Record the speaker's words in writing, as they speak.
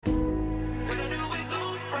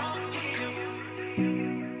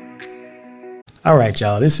All right,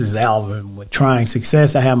 y'all. This is Alvin with Trying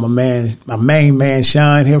Success. I have my main man,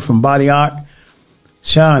 Sean, here from Body Art.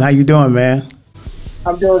 Sean, how you doing, man?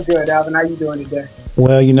 I'm doing good, Alvin. How you doing today?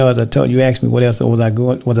 Well, as I told you, asked me what else was I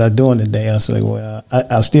doing today. I said, well,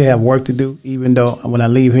 I still have work to do, even though when I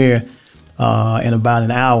leave here in about an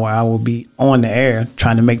hour, I will be on the air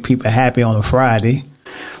trying to make people happy on a Friday.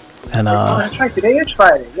 And that's right. Today is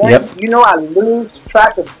Friday. Yeah, yep. I lose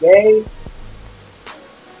track of days.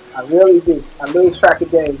 I really do. I lose track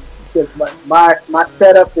of days because my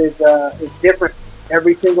setup is different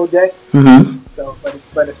every single day. Mm-hmm. So,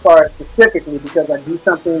 but as far as specifically, because I do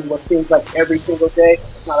something what seems like every single day,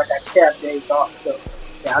 it's not like I have days off. So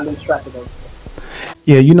yeah, I lose track of those days.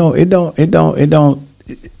 Yeah, it don't.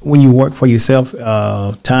 When you work for yourself,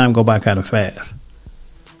 time go by kind of fast.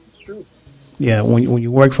 It's true. Yeah, when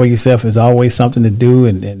you work for yourself, there's always something to do,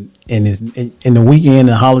 and in the weekend and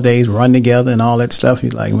the holidays run together and all that stuff.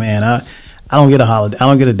 You're like, man, I don't get a holiday, I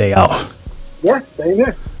don't get a day off. Yeah, same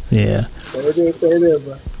here. Yeah. Same there,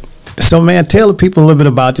 bro. So, man, tell the people a little bit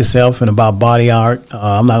about yourself and about Body Art.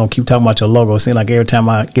 I'm not gonna keep talking about your logo. It seems like every time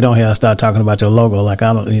I get on here, I start talking about your logo. Like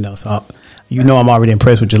I don't, so I'm already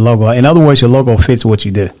impressed with your logo. In other words, your logo fits what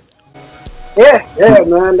you do. Yeah,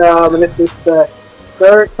 man. And it's the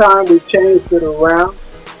third time we've changed it around.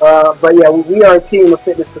 But yeah, we are a team of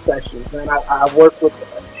fitness professionals, man. I work with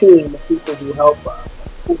a team of people who help,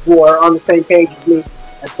 who are on the same page as me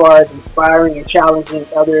as far as inspiring and challenging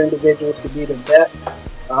other individuals to be the best,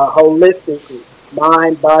 holistically,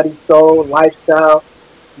 mind, body, soul, lifestyle.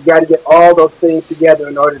 You got to get all those things together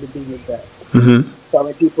in order to be your best. Mm-hmm.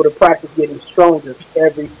 Telling people to practice getting stronger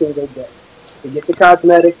every single day. Forget the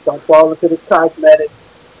cosmetics. Don't fall into the cosmetics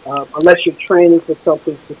unless you're training for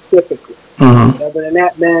something specifically. Mm-hmm. Other than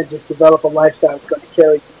that, man, just develop a lifestyle that's going to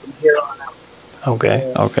carry you from here on out.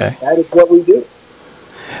 Okay. That is what we do.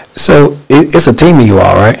 So it's a team of you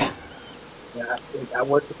all, right? Yeah, I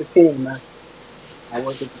work with the team, man. I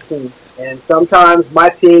work with the team. And sometimes my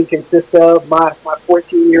team consists of my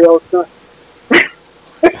 14-year-old son.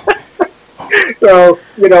 So,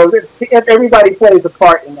 everybody plays a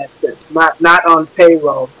part in that sense. Not on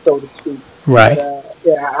payroll, so to speak. Right. But,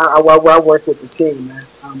 I work with the team, man.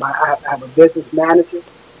 I have a business manager,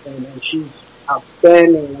 and she's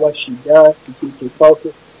outstanding in what she does to keep me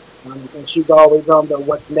focused. And she's always on the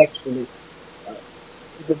what's next for me.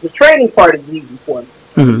 The training part is easy for me.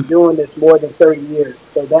 Mm-hmm. I've been doing this more than 30 years,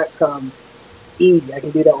 so that comes easy. I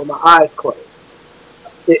can do that with my eyes closed.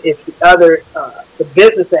 It's the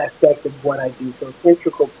business aspect of what I do. So it's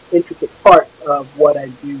intricate parts of what I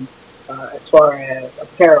do as far as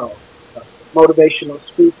apparel, motivational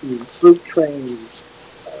speaking, group training,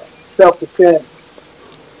 self-defense,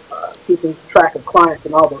 keeping track of clients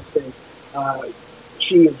and all those things.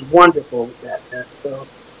 She is wonderful with that. So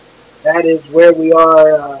that is where we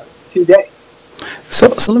are today. So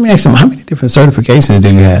let me ask you, how many different certifications do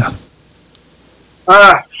you have?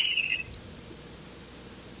 I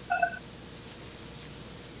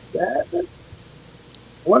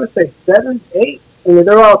want to say 7, 8. I mean,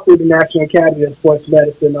 they're all through the National Academy of Sports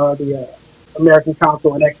Medicine or the American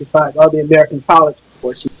Council on Exercise or the American College of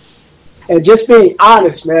Sports Medicine. And just being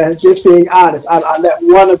honest, man, I let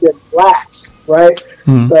one of them lax, right?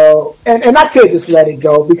 Mm-hmm. So, and I could just let it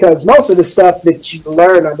go because most of the stuff that you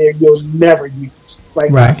learn on there, you'll never use.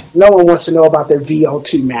 Like, right. No one wants to know about their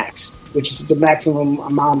VO2 max, which is the maximum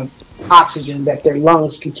amount of oxygen that their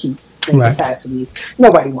lungs can keep in right. capacity.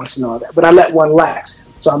 Nobody wants to know that, but I let one lax.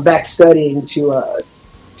 So I'm back studying to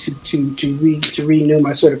renew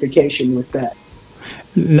my certification with that.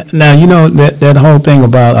 Now, that whole thing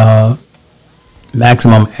about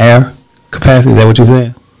maximum air capacity, is that what you're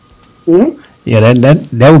saying? Mm-hmm. Yeah,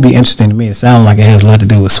 that would be interesting to me. It sounds like it has a lot to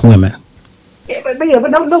do with swimming. Yeah, but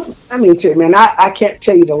no. I mean, man, I can't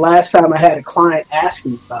tell you the last time I had a client ask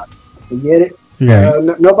me about it. You get it? Yeah.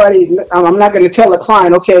 Nobody. I'm not going to tell a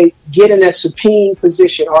client, okay, get in a supine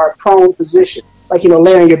position or a prone position, like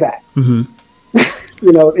lay on your back. Mm-hmm.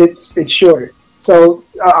 It's shorter. So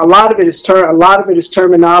a lot of it is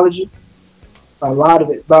terminology. A lot of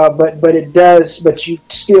it, but it does. But you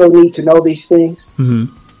still need to know these things.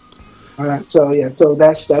 Mm-hmm. All right. So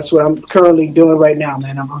that's what I'm currently doing right now,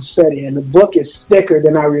 man. I'm studying. The book is thicker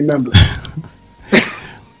than I remember.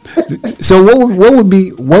 So what would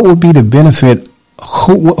be the benefit?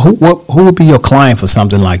 Who would be your client for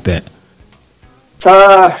something like that?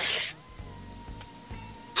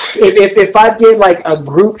 If I did like a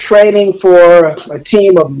group training for a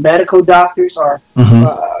team of medical doctors or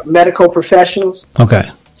medical professionals, okay.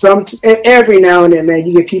 Every now and then, man,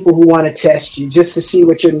 you get people who want to test you just to see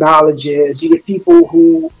what your knowledge is. You get people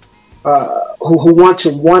who who want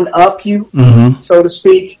to one up you, so to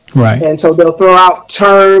speak. Right. And so they'll throw out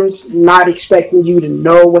terms, not expecting you to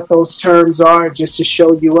know what those terms are, just to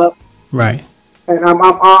show you up. Right. And I'm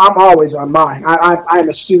always on mine. I'm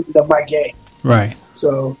a student of my game. Right.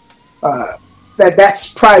 So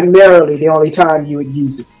that's primarily the only time you would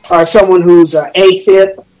use it. Or someone who's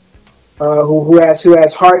AFib, who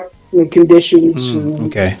has heart conditions,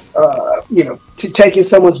 taking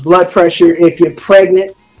someone's blood pressure. If you're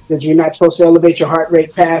pregnant, that you're not supposed to elevate your heart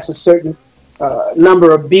rate past a certain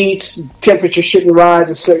number of beats. Temperature shouldn't rise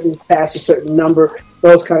past a certain number.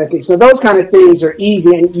 Those kind of things. So those kind of things are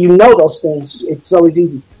easy, and you know those things. It's always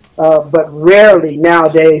easy. But rarely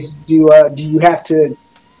nowadays do you have to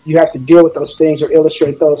deal with those things or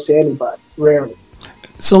illustrate those to anybody. Rarely.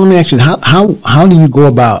 So let me ask you, how do you go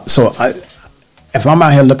about? So if I'm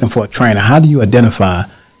out here looking for a trainer, how do you identify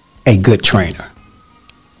a good trainer?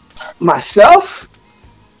 Myself.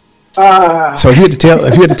 So if you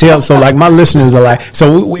had to tell, so like my listeners are like,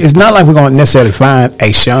 so it's not like we're going to necessarily find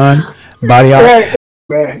a Sean body art. Right.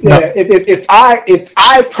 Man, yeah. No. If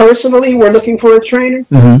I personally were looking for a trainer,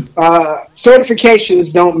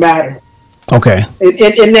 certifications don't matter. Okay.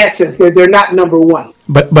 In that sense, they're not number one.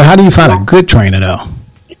 But how do you find a good trainer though?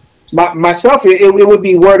 Myself, it would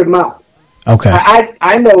be word of mouth. Okay.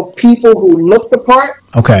 I know people who look the part.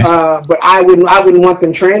 Okay. But I wouldn't want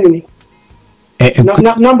them training me.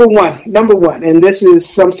 Number one, and this is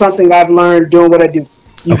something I've learned doing what I do.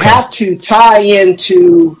 You have to tie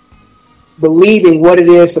into believing what it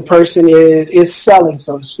is the person is selling,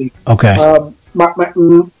 so to speak. Okay.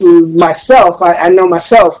 Myself, I know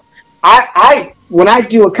myself. I when I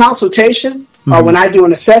do a consultation or when I do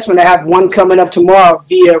an assessment, I have one coming up tomorrow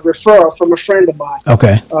via referral from a friend of mine.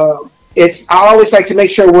 Okay. I always like to make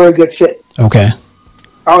sure we're a good fit. Okay.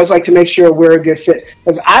 I always like to make sure we're a good fit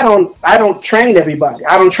because I don't train everybody.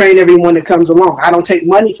 I don't train everyone that comes along. I don't take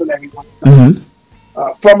money from everyone.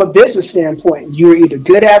 From a business standpoint, you're either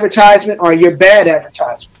good advertisement or you're bad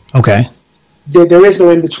advertisement. Okay. There is no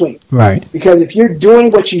in between. Right. Because if you're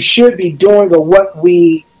doing what you should be doing or what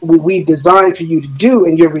we designed for you to do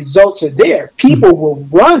and your results are there, people will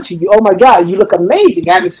run to you. Oh my God, you look amazing.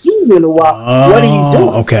 I haven't seen you in a while. What are you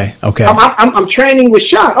doing? Okay. I'm training with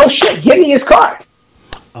Sean. Oh shit, give me his card.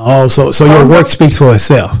 Oh, so your work speaks for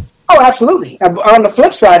itself. Oh, absolutely. On the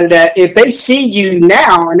flip side of that, if they see you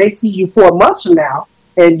now and they see you 4 months from now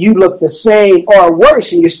and you look the same or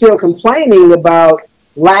worse and you're still complaining about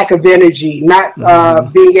lack of energy, not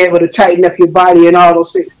being able to tighten up your body and all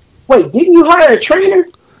those things. Wait, didn't you hire a trainer?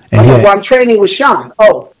 Well, I'm training with Sean.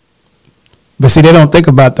 Oh. But see, they don't think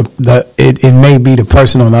about it may be the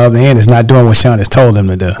person on the other end is not doing what Sean has told them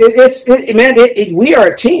to do. We are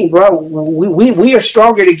a team, bro. We are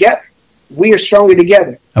stronger together. We are stronger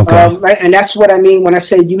together. Okay. And that's what I mean when I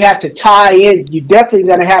say you have to tie in. You're definitely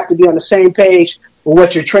going to have to be on the same page with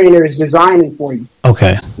what your trainer is designing for you.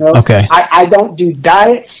 Okay. You know? Okay. I don't do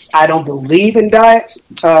diets. I don't believe in diets.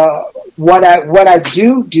 What I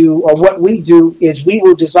do or what we do is we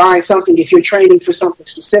will design something if you're training for something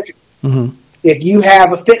specific. Mm-hmm. If you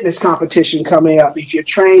have a fitness competition coming up, if you're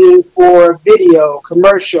training for video,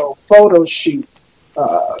 commercial, photo shoot,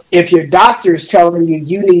 if your doctor is telling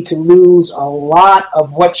you need to lose a lot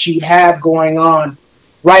of what you have going on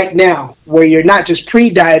right now, where you're not just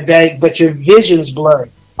pre-diabetic, but your vision's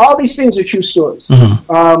blurred. All these things are true stories.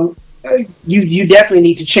 Mm-hmm. You definitely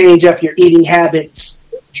need to change up your eating habits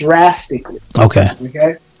drastically. Okay.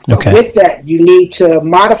 With that, you need to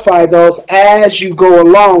modify those as you go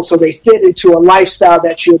along so they fit into a lifestyle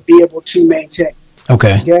that you'll be able to maintain.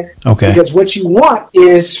 Okay. Because what you want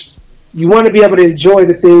is you want to be able to enjoy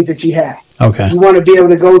the things that you have. Okay. You want to be able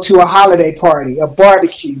to go to a holiday party, a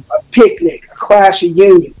barbecue, a picnic, a class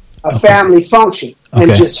reunion, a family function,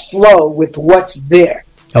 and just flow with what's there.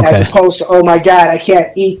 As opposed to, oh my God, I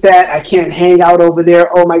can't eat that. I can't hang out over there.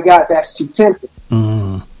 Oh my God, that's too tempting.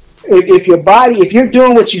 Mm. If you're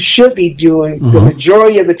doing what you should be doing the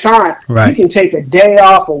majority of the time, you can take a day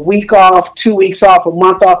off, a week off, 2 weeks off, a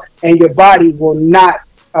month off, and your body will not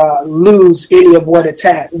lose any of what it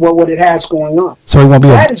has going on. So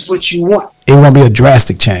that is what you want. It won't be a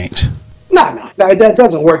drastic change. No, that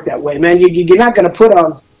doesn't work that way, man. You're not going to put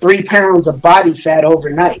on 3 pounds of body fat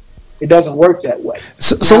overnight. It doesn't work that way.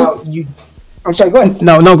 I'm sorry, go ahead.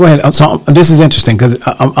 No, go ahead. So this is interesting because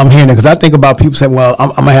I'm hearing it because I think about people saying, well, I'm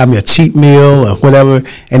going to have me a cheat meal or whatever,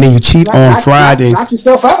 and then you cheat on Friday. Knock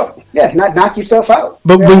yourself out. Yeah, knock yourself out.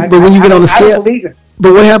 But when you get on the scale, I don't believe it.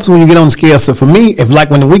 But what happens when you get on the scale? So for me,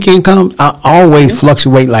 when the weekend comes, I always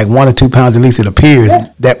fluctuate like 1 or 2 pounds, at least it appears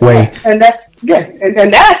that way. Yeah.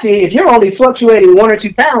 And that's if you're only fluctuating 1 or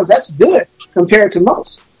 2 pounds, that's good compared to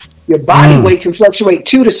most. Your body weight can fluctuate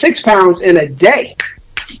 2 to 6 pounds in a day.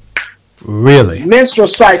 Really? Menstrual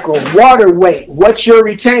cycle, water weight, what you're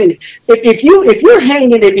retaining. If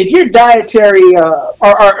your dietary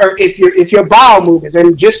or if your bowel movements,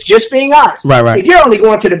 and just being honest, right. If you're only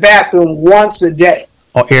going to the bathroom once a day,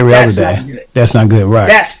 or every other day, that's not good, right?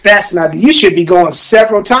 That's not. You should be going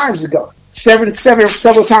several times several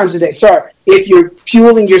times a day. Sorry, if you're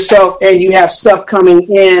fueling yourself and you have stuff coming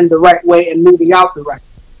in the right way and moving out the right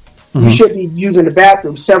way, you should be using the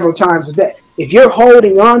bathroom several times a day. If you're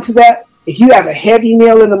holding on to that, if you have a heavy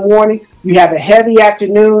meal in the morning, you have a heavy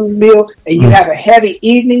afternoon meal, and you have a heavy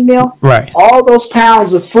evening meal, right? All those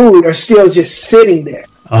pounds of food are still just sitting there.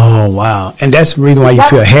 Oh, wow. And that's the reason why you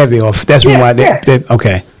feel heavy, or that's the reason why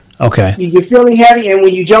okay. You're feeling heavy, and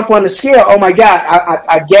when you jump on the scale, oh my God,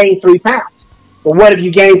 I gained 3 pounds. But what if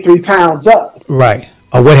you gained 3 pounds up? Right.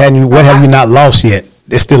 Or what have you not lost yet?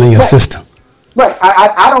 They're still in your system. Right.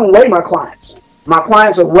 I don't weigh my clients. My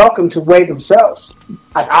clients are welcome to weigh themselves.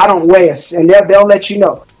 I don't weigh and they'll let you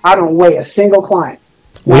know. I don't weigh a single client.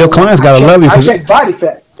 Well, your clients got to love you. I check body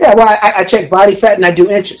fat. Yeah, well, I check body fat and I do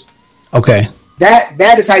inches. Okay.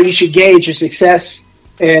 That is how you should gauge your success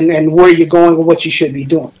and where you're going and what you should be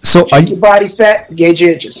doing. So check your body fat, gauge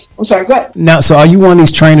your inches. I'm sorry, go ahead. Now, so are you one of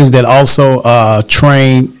these trainers that also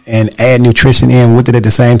train and add nutrition in with it at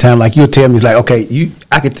the same time? Like you'll tell me, like, okay,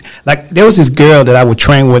 there was this girl that I would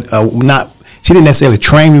train with, she didn't necessarily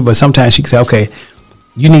train me, but sometimes she could say, okay,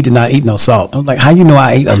 you need to not eat no salt. I'm like, how you know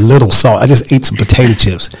I ate a little salt? I just ate some potato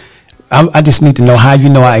chips. I just need to know how you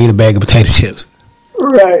know I ate a bag of potato chips.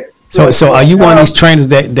 Right. So are you one of these trainers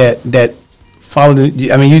that follow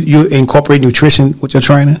you incorporate nutrition with your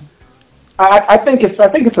training? I think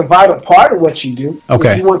it's a vital part of what you do.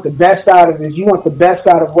 Okay. If you want the best out of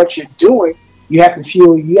what you're doing, you have to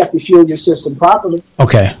fuel your system properly.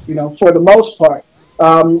 Okay. For the most part.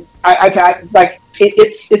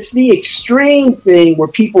 It's the extreme thing where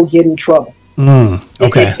people get in trouble.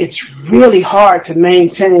 Okay. It's really hard to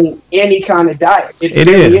maintain any kind of diet. It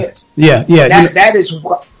really is. Yeah. That is.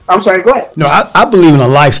 I'm sorry. Go ahead. No, I believe in a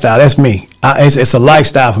lifestyle. That's me. It's a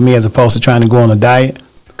lifestyle for me as opposed to trying to go on a diet.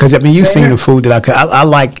 Because you've seen the food that I cook. I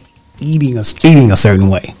like eating a certain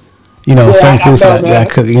way. Certain foods that I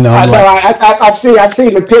cook. I've seen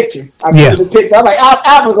the pictures. I've seen the pictures. I'm like,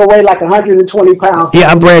 I'm gonna weigh like 120 pounds.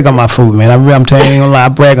 Yeah, I brag on my food, man. I'm telling you, I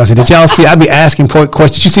brag on it. Did y'all see? I be asking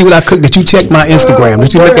questions. Did you see what I cooked? Did you check my Instagram?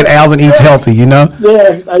 Did you look at Alvin Eats Healthy? Yeah,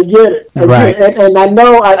 I get it. Right. And I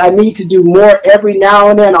know I need to do more every now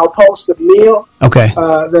and then. I'll post a meal. Okay.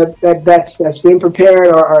 That's been prepared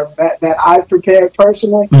or that I've prepared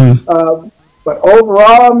personally. Mm-hmm. But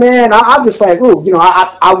overall, man, I'm just like, I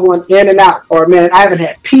want In-N-Out, or man, I haven't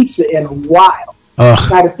had pizza in a while.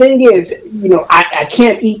 Now the thing is, I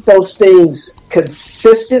can't eat those things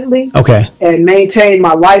consistently. Okay. And maintain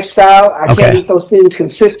my lifestyle. I can't eat those things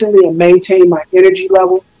consistently and maintain my energy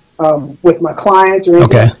level with my clients or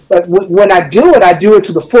anything. Okay. But when I do it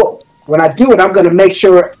to the full. When I do it, I'm going to make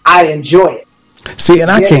sure I enjoy it. See,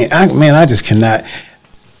 and I just cannot.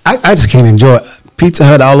 I just can't enjoy it. Pizza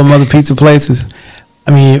Hut, all them other pizza places.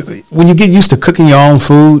 I mean, when you get used to cooking your own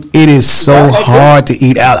food, it is so hard to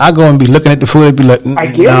eat out. I go and be looking at the food and be like,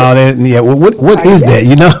 what is that?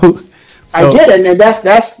 So, I get it, and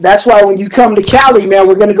that's why when you come to Cali, man,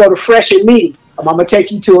 we're gonna go to Fresh and Meaty. I'm gonna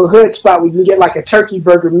take you to a hood spot where you can get like a turkey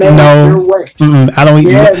burger made your way. I don't eat.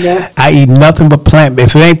 Man. I eat nothing but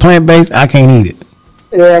plant-based. If it ain't plant-based, I can't eat it.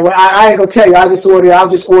 Yeah, well, I ain't gonna tell you. I'll just order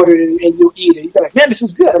it and you'll eat it. You'll be like, man, this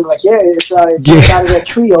is good. I'm like, yeah, it's out of that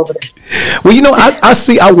tree over there. Well,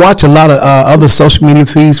 I watch a lot of other social media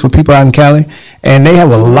feeds for people out in Cali, and they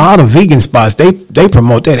have a lot of vegan spots. They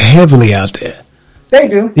promote that heavily out there. They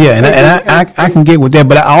do. Yeah, and I can get with that,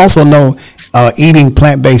 but I also know eating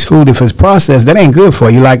plant-based food, if it's processed, that ain't good for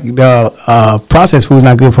you. Like the processed food is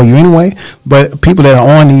not good for you anyway. But people that are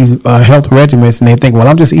on these health regimens and they think, well,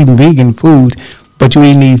 I'm just eating vegan food. But you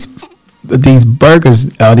eating these burgers,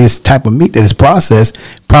 this type of meat that is processed,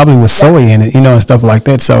 probably with soy in it, and stuff like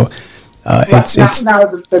that. So it's now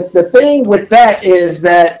the thing with that is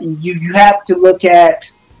that you have to look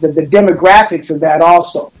at the demographics of that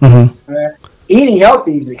also. Mm-hmm. Eating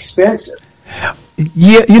healthy is expensive.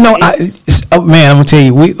 Yeah, I'm gonna tell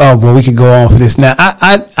you, we could go on for this. Now,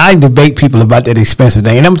 I debate people about that expensive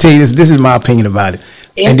thing, and I'm gonna tell you this is my opinion about it.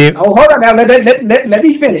 Hold on now, let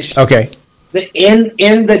me finish. Okay.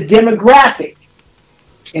 In the demographic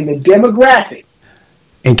in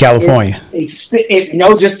California,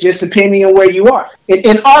 just depending on where you are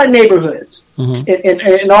in our neighborhoods,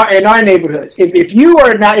 in our neighborhoods. If you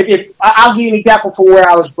are not, if I'll give you an example for where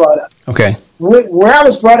I was brought up. Okay, where I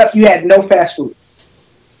was brought up, you had no fast food.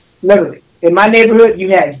 Literally. In my neighborhood, you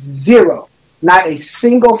had zero, not a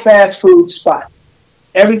single fast food spot.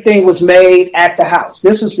 Everything was made at the house.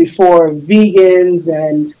 This was before vegans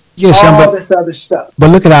and all this other stuff. But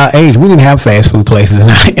look at our age. We didn't have fast food places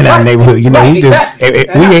in our neighborhood. You know, we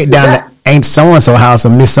ate down at Aunt so-and-so house or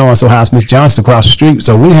Miss so-and-so house, Miss Johnson across the street.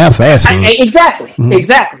 So we didn't have fast food. Exactly.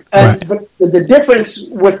 Right. But the difference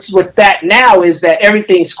with that now is that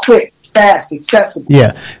everything's quick, fast, accessible.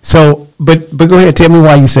 Yeah. So, but go ahead. Tell me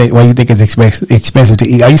why you think it's expensive to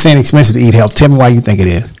eat. Are you saying expensive to eat health? Tell me why you think it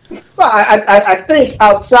is. Well, I think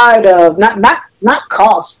outside of not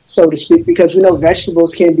cost, so to speak, because we know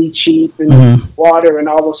vegetables can be cheap and water and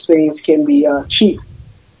all those things can be cheap.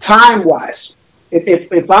 Time wise,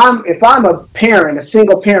 if I'm a parent, a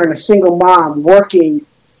single mom working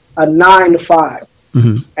a 9 to 5,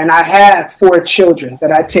 and I have 4 children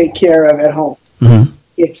that I take care of at home,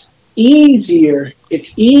 it's easier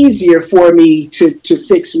for me to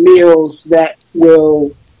fix meals that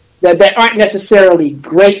aren't necessarily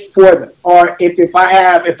great for them. Or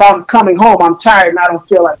if I'm coming home, I'm tired and I don't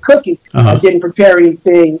feel like cooking, I didn't prepare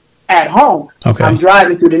anything at home. Okay. I'm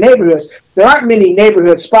driving through the neighborhoods. There aren't many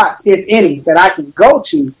neighborhood spots, if any, that I can go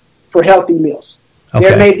to for healthy meals. Okay.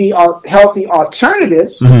 There may be healthy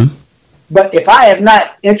alternatives, but if I have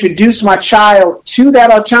not introduced my child to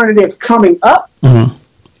that alternative coming up,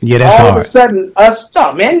 yeah, that's all hard. Of a sudden, it's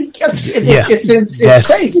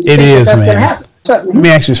crazy. It is, that's man. Gonna happen. Let me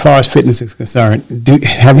ask you, as far as fitness is concerned,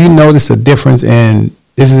 have you noticed a difference in,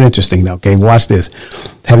 this is interesting though, okay, watch this.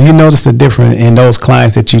 Have you noticed a difference in those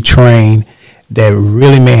clients that you train that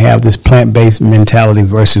really may have this plant-based mentality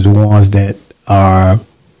versus the ones that are,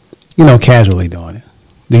 casually doing it?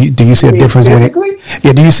 Do you see a difference? Do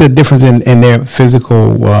you see a difference in their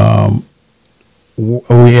physical, in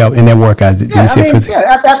their workouts? Do you see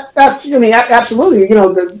absolutely.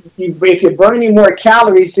 If you're burning more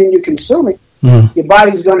calories than you're consuming, your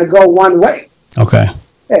body's going to go one way. Okay.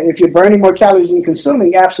 If you're burning more calories than you're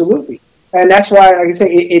consuming, absolutely. And that's why, like I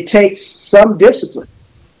say, it takes some discipline.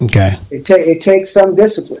 Okay. It takes some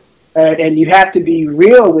discipline. And you have to be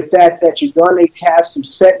real with that you're going to have some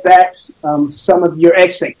setbacks. Some of your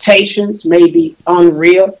expectations may be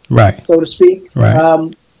unreal, right, so to speak.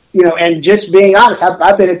 Right. And just being honest,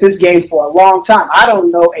 I've been at this game for a long time. I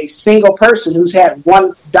don't know a single person who's had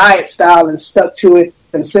one diet style and stuck to it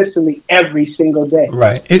consistently every single day.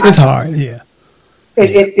 Right. It's hard. Yeah.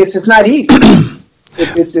 It's just not easy.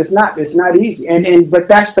 It's not easy. But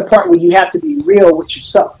that's the part where you have to be real with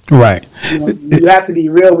yourself. Right. You have to be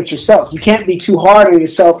real with yourself. You can't be too hard on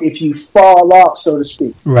yourself if you fall off, so to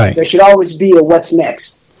speak. Right. There should always be a what's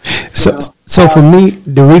next. So for me,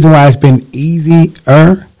 the reason why it's been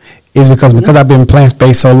easier is because I've been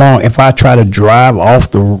plant-based so long. If I try to drive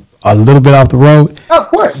a little bit off the road, of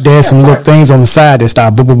course, there's some little things on the side that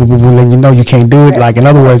start boom, boom, boom, boom, and you can't do it. Like, in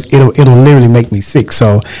other words, it'll literally make me sick.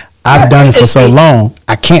 So I've done it for so long,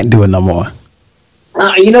 I can't do it no more.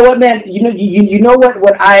 You know what, man? You know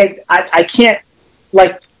what I can't,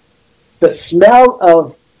 like, the smell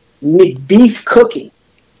of beef cooking.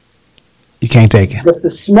 You can't take it. The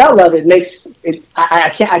smell of it makes it. I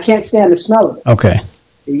can't stand the smell of it. Okay.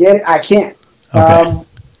 You get it? I can't. Okay.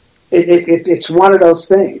 It's one of those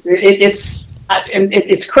things.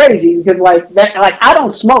 It's crazy because like I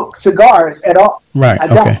don't smoke cigars at all. Right. I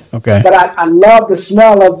don't. Okay. But I love the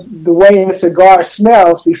smell of the way a cigar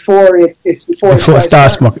smells before it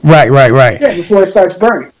starts smoking. Right. Yeah, before it starts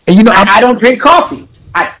burning. And I don't drink coffee.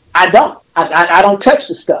 I don't. I don't touch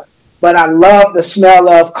the stuff. But I love the smell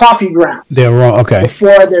of coffee grounds. They're wrong. Okay.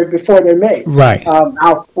 Before they're made. Right.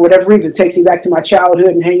 For whatever reason, it takes me back to my childhood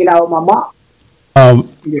and hanging out with my mom.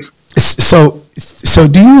 Yeah. So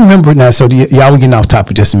do you remember now? So y'all were getting off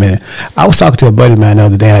topic just a minute. I was talking to a buddy of mine the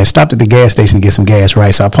other day. And I stopped at the gas station to get some gas.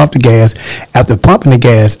 Right. So I pumped the gas. After pumping the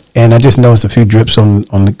gas, and I just noticed a few drips on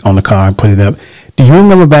the car and put it up. Do you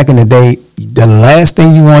remember back in the day, the last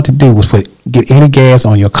thing you wanted to do was get any gas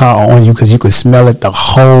on your car or on you because you could smell it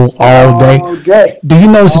all day? Do you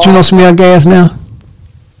notice that you don't smell gas now?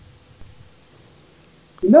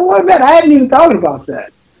 You know what, man? I hadn't even thought about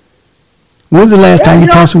that. When's the last time you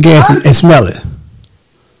pumped some gas and smell it?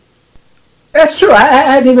 That's true. I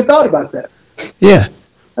hadn't even thought about that. Yeah.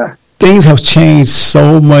 Things have changed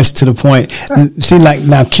so much to the point. See, like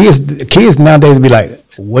now, kids nowadays be like,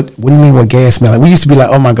 "What do you mean? What gas smell like?" We used to be like,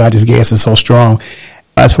 "Oh my God, this gas is so strong."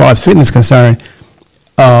 As far as fitness is concerned,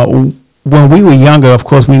 when we were younger, of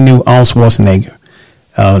course, we knew Arnold Schwarzenegger,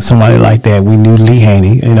 somebody like that. We knew Lee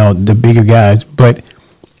Haney, the bigger guys, but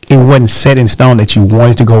it wasn't set in stone that you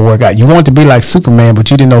wanted to go work out. You wanted to be like Superman, but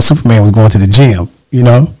you didn't know Superman was going to the gym.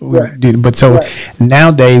 Right. But so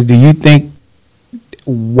nowadays, do you think?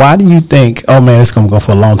 why do you think? Oh man, it's gonna go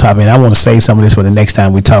for a long time, and I want to save some of this for the next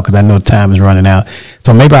time we talk because I know time is running out.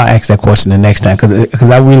 So maybe I'll ask that question the next time because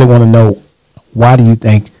I really want to know, why do you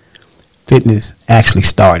think fitness actually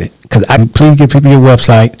started? Because please give people your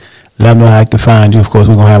website, let them know how to find you. Of course,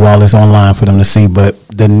 we're gonna have all this online for them to see. But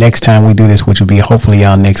the next time we do this, which will be hopefully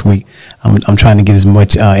out next week, I'm trying to get as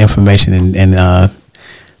much information and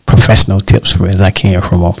professional tips as I can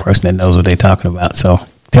from a person that knows what they're talking about. So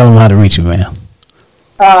tell them how to reach you, man.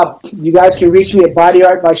 You guys can reach me at Body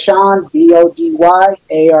Art by Shaun,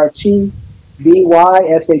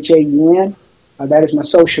 BODYARTBYSHAUN. That is my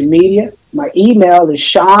social media. My email is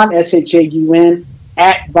Shaun, SHAUN,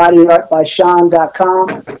 at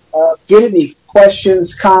bodyartbyshaun.com. Get any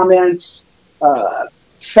questions, comments,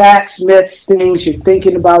 facts, myths, things you're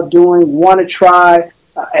thinking about doing, want to try.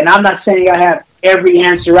 And I'm not saying I have every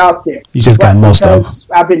answer out there. You just got most of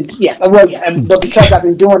them. But because I've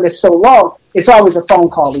been doing this so long, it's always a phone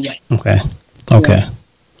call away. Okay. Yeah.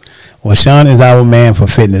 Well, Shaun is our man for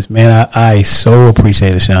fitness, man. I so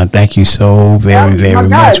appreciate it, Shaun. Thank you so very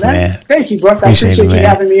much, man. Thank you, bro. I appreciate you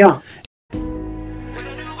having me on.